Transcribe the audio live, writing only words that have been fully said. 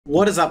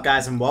What is up,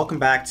 guys, and welcome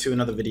back to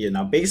another video.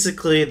 Now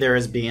basically there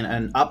has been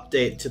an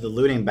update to the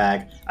looting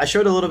bag. I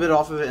showed a little bit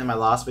off of it in my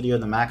last video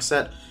in the max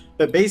set,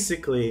 but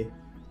basically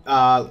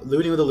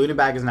looting with a looting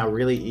bag is now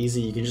really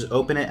easy. You can just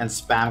open it and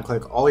spam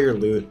click all your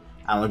loot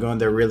and it'll go in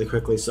there really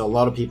quickly. So a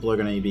lot of people are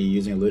going to be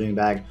using a looting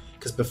bag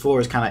because before it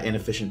was kind of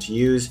inefficient to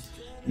use.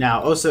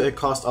 Now also it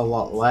costs a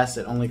lot less.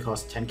 It only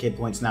costs 10k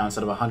points now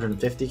instead of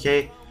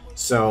 150k,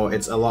 so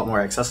it's a lot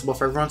more accessible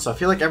for everyone. So I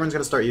feel like everyone's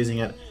going to start using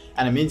it.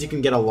 And it means you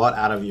can get a lot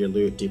out of your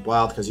loot deep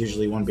wild, because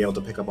usually you won't be able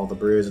to pick up all the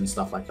brews and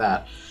stuff like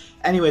that.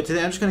 Anyway,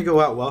 today I'm just going to go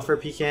out welfare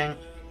PKing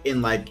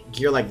in like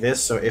gear like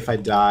this, so if I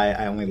die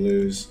I only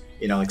lose,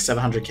 you know, like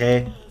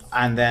 700k,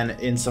 and then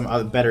in some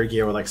other better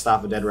gear with like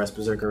Staff of Dead Rest,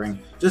 Berserker Ring,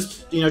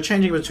 just, you know,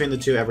 changing between the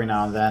two every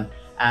now and then,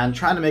 and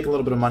trying to make a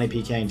little bit of money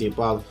PKing deep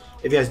wild.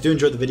 If you guys do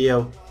enjoy the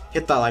video,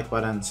 hit that like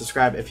button,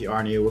 subscribe if you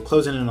are new. We're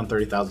closing in on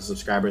 30,000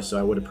 subscribers, so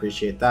I would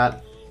appreciate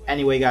that.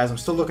 Anyway, guys, I'm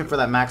still looking for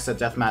that max set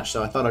deathmatch,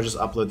 so I thought I'd just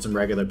upload some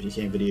regular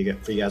PKing video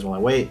for you guys while I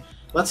wait.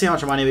 Let's see how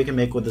much money we can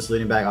make with this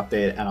looting bag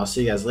update, and I'll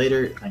see you guys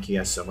later. Thank you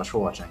guys so much for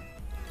watching.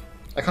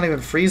 I can't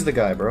even freeze the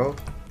guy, bro.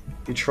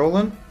 You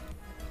trolling?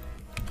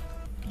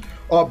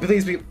 Oh,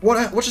 please be—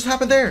 What just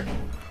happened there?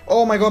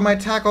 Oh my god, my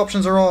attack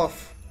options are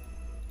off.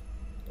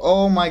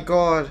 Oh my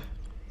god.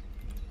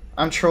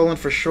 I'm trolling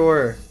for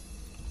sure.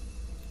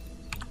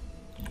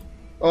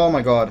 Oh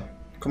my god.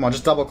 Come on,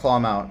 just double claw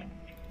him out.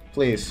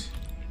 Please.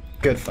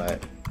 Good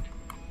fight.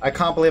 I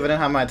can't believe I didn't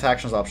have my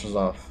attack options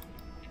off.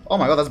 Oh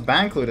my god, that's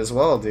bank loot as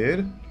well,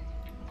 dude.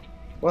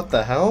 What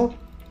the hell?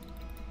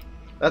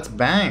 That's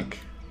bank.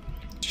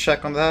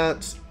 Check on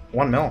that.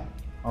 1 mil.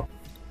 Oh.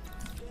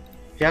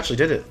 He actually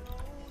did it.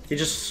 He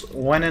just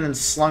went in and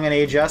slung an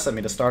AGS at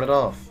me to start it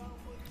off.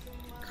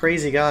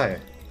 Crazy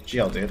guy.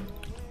 GL, dude.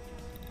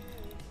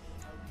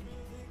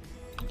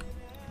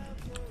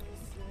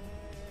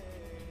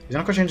 He's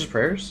not gonna change his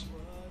prayers?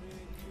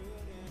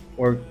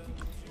 Or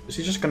is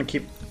he just gonna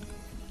keep—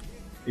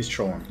 He's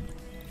trolling.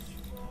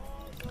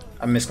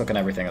 I'm misclicking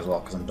everything as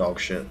well because I'm dog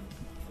shit.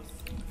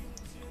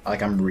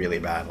 Like, I'm really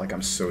bad. Like,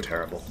 I'm so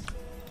terrible.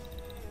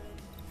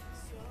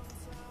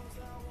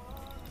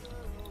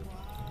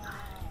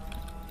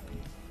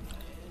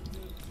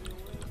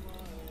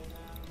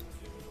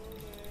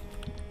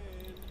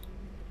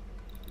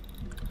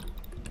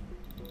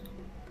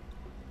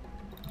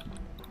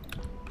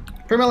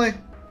 Primarily.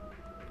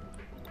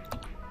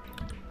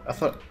 I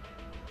thought—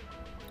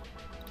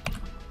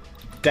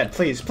 Dead,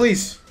 please,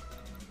 please!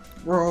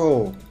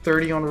 Bro,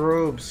 30 on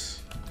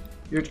robes.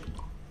 You're—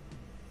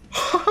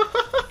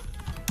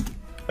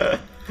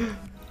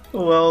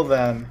 Well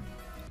then.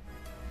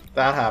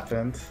 That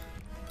happened.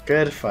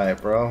 Good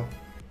fight, bro.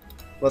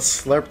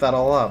 Let's slurp that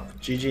all up.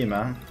 GG,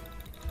 man.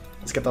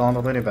 Let's get that on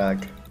the looting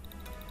bag.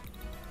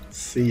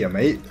 See ya,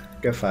 mate.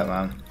 Good fight,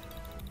 man.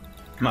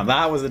 Now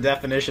that was the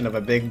definition of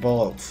a big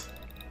bolt.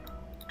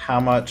 How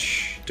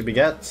much did we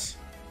get?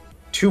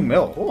 2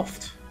 mil.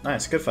 Woofed.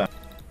 Nice, good fight.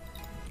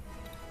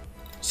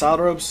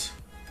 Salad robes.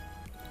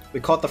 We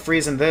caught the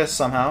freeze in this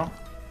somehow.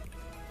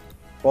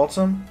 Bolt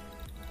him.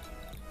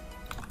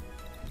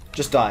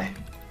 Just die.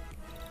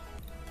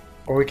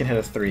 Or we can hit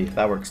a 3.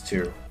 That works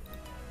too.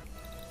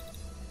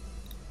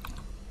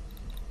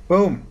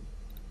 Boom.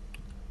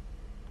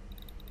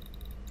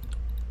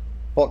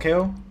 Bolt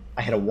KO.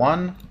 I hit a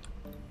 1.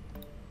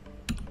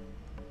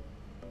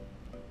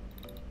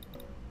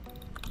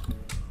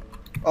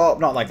 Oh,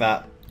 not like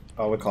that.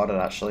 Oh, we caught it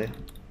actually.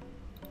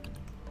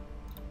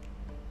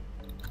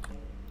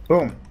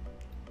 Boom.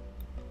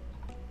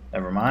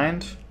 Never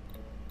mind.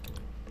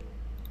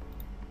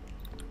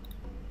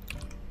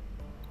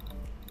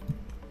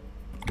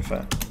 Good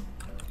fight.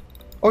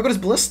 Oh, I got his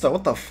ballista.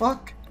 What the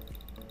fuck?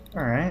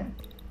 Alright.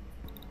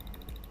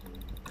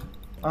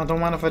 I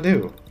don't mind if I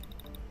do.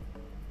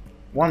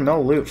 1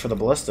 mil loot for the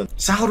ballista.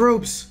 Salad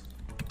robes!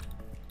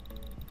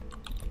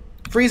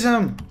 Freeze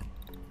him!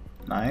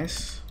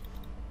 Nice.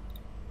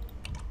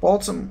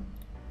 Bolts him.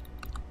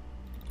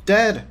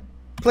 Dead!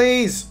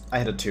 Please! I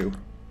hit a 2.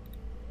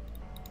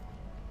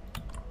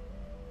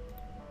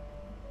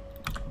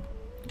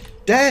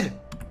 Dead!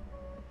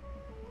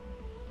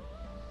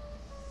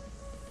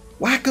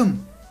 Whack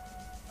him!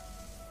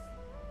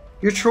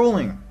 You're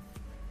trolling.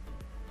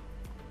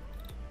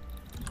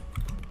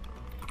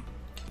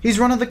 He's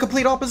running the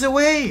complete opposite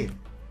way!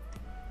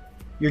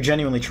 You're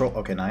genuinely troll—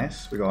 Okay,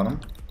 nice. We got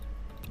him.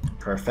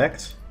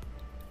 Perfect.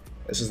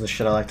 This is the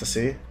shit I like to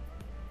see.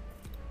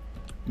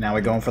 Now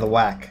we're going for the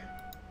whack.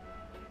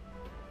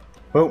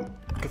 Boom.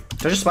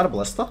 Did I just smite a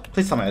ballista?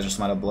 Please tell me I just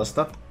smite a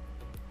ballista.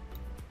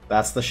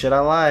 That's the shit I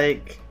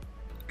like.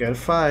 Good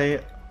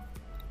fight.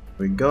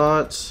 We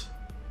got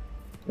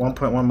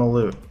 1.1 mil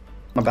loot.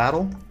 A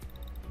battle?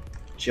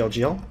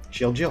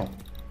 GL.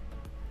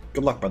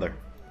 Good luck, brother.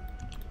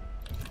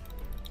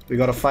 We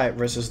got a fight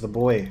versus the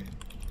boy.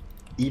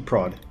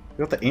 E-Prod.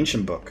 We got the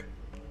ancient book.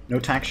 No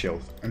tank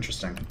shield.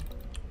 Interesting.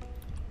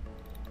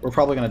 We're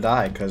probably gonna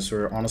die because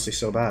we're honestly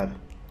so bad.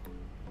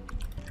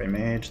 Okay,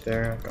 mage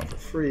there. Go for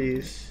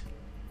freeze.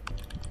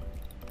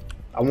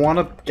 I want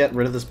to get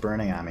rid of this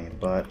burning at me,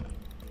 but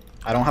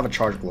I don't have a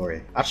charge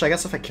glory. Actually, I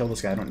guess if I kill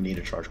this guy, I don't need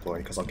a charge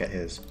glory because I'll get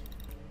his.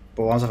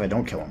 But what happens if I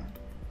don't kill him?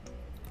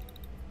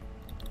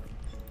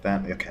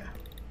 Then, okay.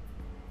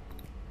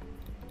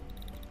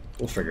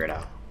 We'll figure it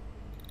out.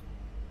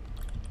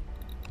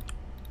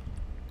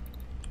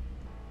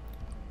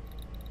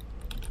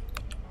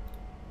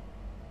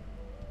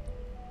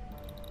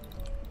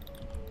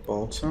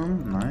 Bolt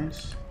him,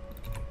 nice.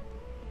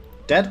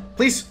 Dead?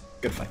 Please!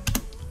 Good fight.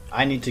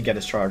 I need to get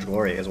his charge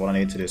glory is what I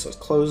need to do, so let's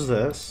close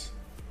this.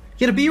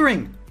 He had a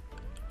B-ring!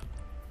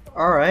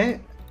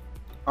 Alright.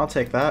 I'll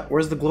take that.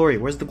 Where's the glory?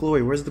 Where's the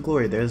glory? Where's the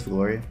glory? There's the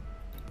glory.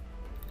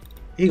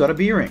 He got a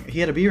B-ring. He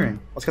had a B-ring.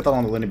 Let's get that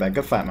on the loony bag.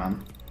 Good fight,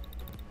 man.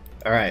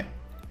 Alright.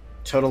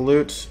 Total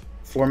loot,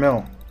 4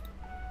 mil.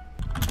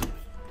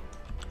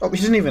 Oh, he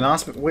didn't even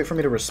wait for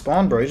me to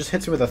respond, bro. He just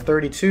hits me with a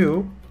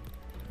 32.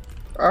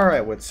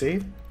 Alright,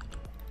 Woodsy.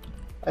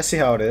 I see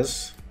how it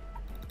is.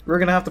 We're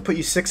gonna have to put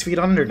you 6 feet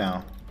under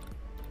now.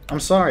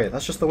 I'm sorry.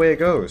 That's just the way it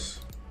goes.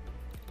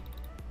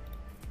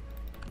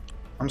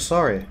 I'm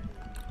sorry.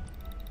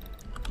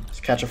 Let's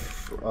catch a...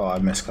 Oh, I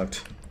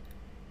misclicked.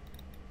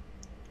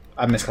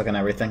 I'm misclicking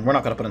everything. We're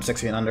not gonna put him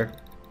 6 feet under.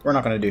 We're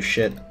not gonna do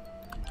shit.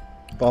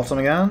 Bolt him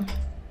again.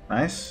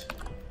 Nice.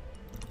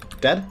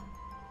 Dead.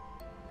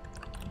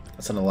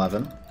 That's an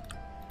 11.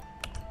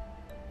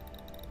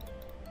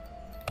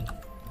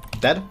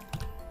 Dead.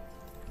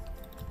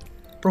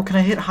 Bro, can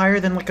I hit higher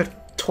than like a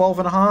 12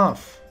 and a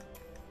half?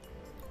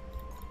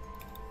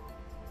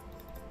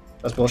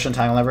 Does Bullshit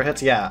Entangle never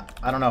hits? Yeah,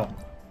 I don't know.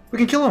 We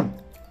can kill him.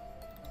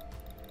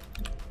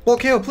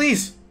 Bolt KO,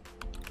 please.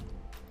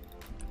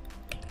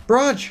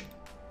 Brudge.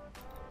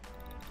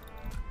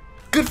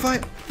 Good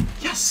fight.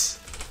 Yes.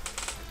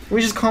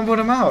 We just comboed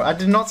him out. I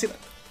did not see that.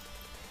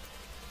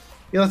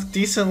 Yeah, that's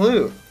decent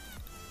loot.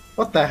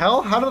 What the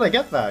hell? How did I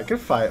get that? Good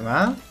fight,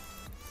 man.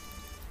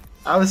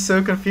 I was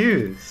so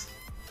confused.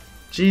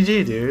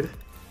 GG, dude.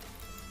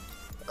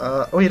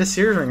 Oh, he had a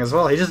Sears ring as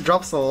well. He just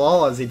drops the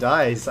lol as he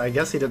dies. I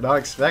guess he did not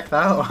expect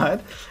that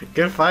one.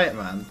 Good fight,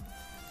 man.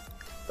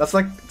 That's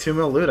like 2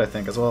 mil loot, I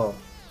think, as well.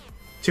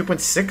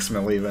 2.6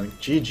 mil even.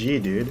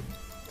 GG, dude.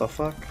 What the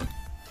fuck?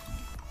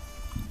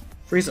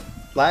 Freeze.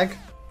 Lag?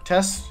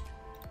 Test?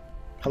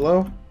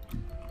 Hello?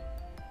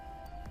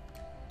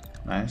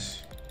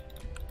 Nice.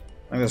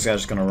 I think this guy's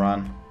just gonna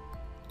run.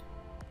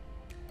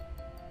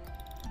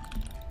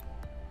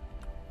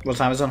 What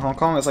time is it in Hong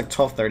Kong? It's like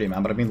 12:30,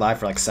 man, but I've been live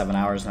for like 7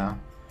 hours now.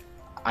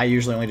 I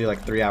usually only do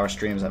like 3-hour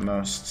streams at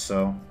most,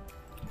 so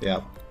yeah.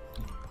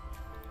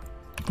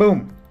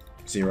 Boom!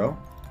 0.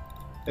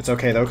 It's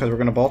okay though, because we're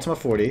gonna bolt him a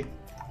 40.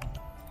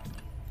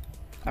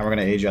 And we're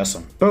gonna AGS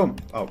him. Boom!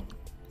 Oh.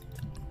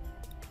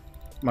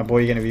 My boy,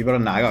 you getting V-Butter?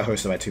 Nah, I got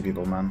hosted by 2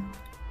 people, man.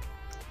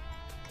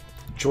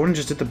 Jordan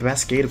just did the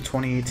best gate of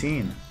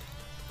 2018.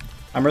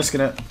 I'm risking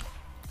it.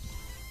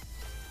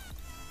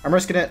 I'm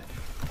risking it.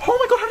 Oh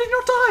my god, how did he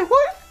not die?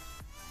 What?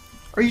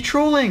 Are you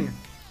trolling?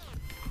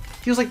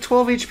 He was like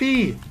 12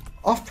 HP.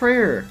 Off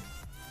prayer.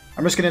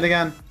 I'm risking it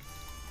again.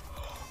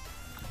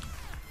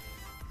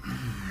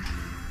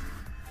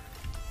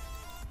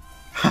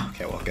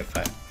 Okay, well, good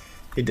fight.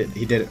 He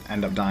did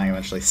end up dying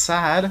eventually.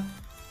 Sad.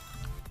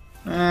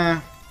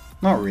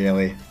 Not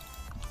really.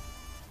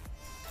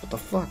 What the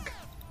fuck?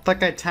 That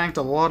guy tanked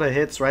a lot of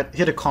hits, right?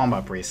 Hit a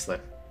combat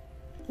bracelet.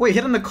 Wait,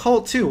 hit an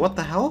occult too. What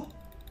the hell?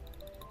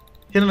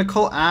 Hit an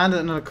occult and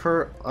an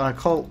occult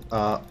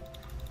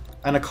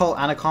and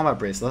a combat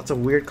bracelet. That's a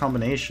weird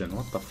combination.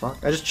 What the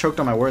fuck? I just choked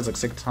on my words like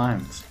 6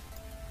 times.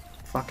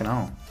 Fucking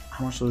hell.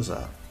 How much was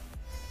that?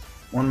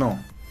 1 mil.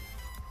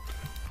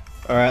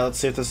 Alright, let's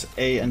see if this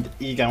A and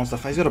E guy wants to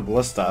fight. He's got a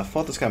ballista. I've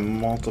fought this guy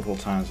multiple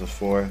times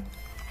before.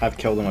 I've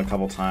killed him a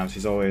couple times.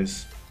 He's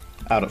always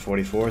out at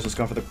 44. So let's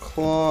go for the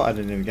claw. I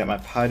didn't even get my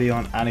patty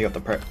on. And he got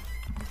the perk.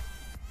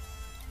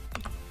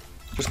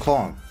 Just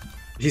claw him.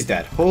 He's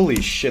dead.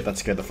 Holy shit, that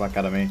scared the fuck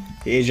out of me.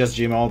 He just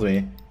Gmailed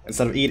me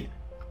instead of eat.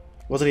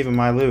 Wasn't even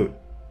my loot.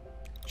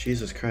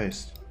 Jesus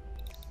Christ.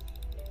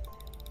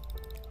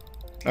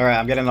 Alright,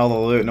 I'm getting all the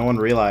loot. No one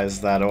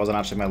realized that it wasn't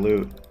actually my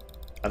loot.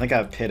 I think I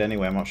have pit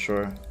anyway, I'm not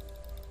sure.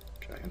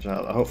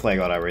 Hopefully I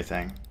got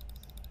everything.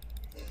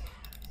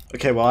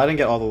 Okay, well I didn't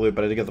get all the loot,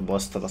 but I did get the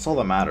ballista. That's all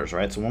that matters,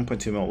 right? So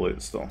 1.2 mil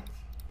loot still.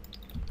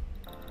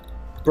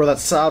 Bro, that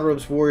Sad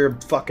Robes Warrior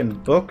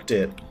fucking booked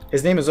it.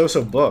 His name is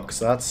also Book,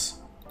 so that's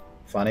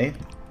funny.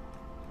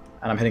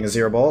 And I'm hitting a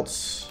 0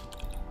 bolts.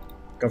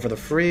 Go for the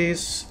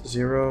freeze.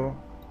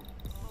 0.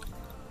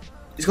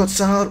 He's got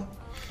Sad.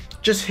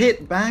 Just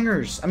hit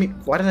bangers. I mean,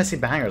 why did I say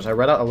bangers? I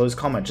read out a Lowe's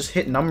comment. Just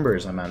hit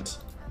numbers, I meant.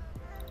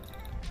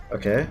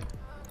 Okay.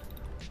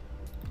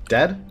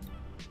 Dead?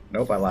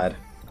 Nope, I lied.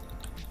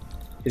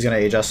 He's gonna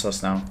adjust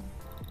us now.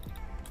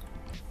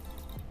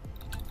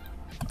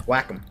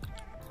 Whack him.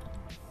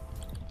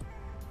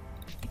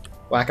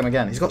 Whack him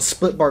again. He's got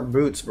split bark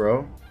boots,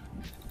 bro.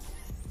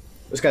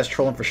 This guy's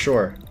trolling for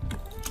sure.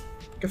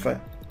 Good fight.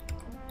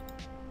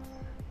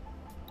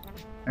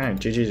 Alright,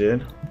 GG,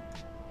 dude.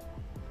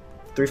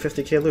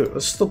 350k loot.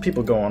 There's still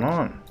people going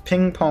on.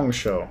 Ping pong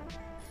show.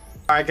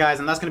 Alright guys,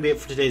 and that's going to be it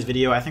for today's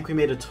video. I think we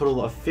made a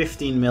total of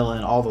 15 mil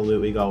in all the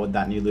loot we got with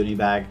that new looting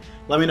bag.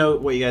 Let me know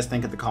what you guys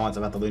think in the comments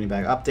about the looting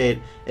bag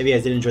update. If you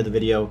guys did enjoy the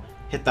video,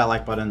 hit that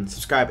like button,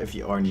 subscribe if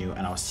you are new,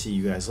 and I'll see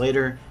you guys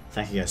later.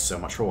 Thank you guys so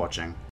much for watching.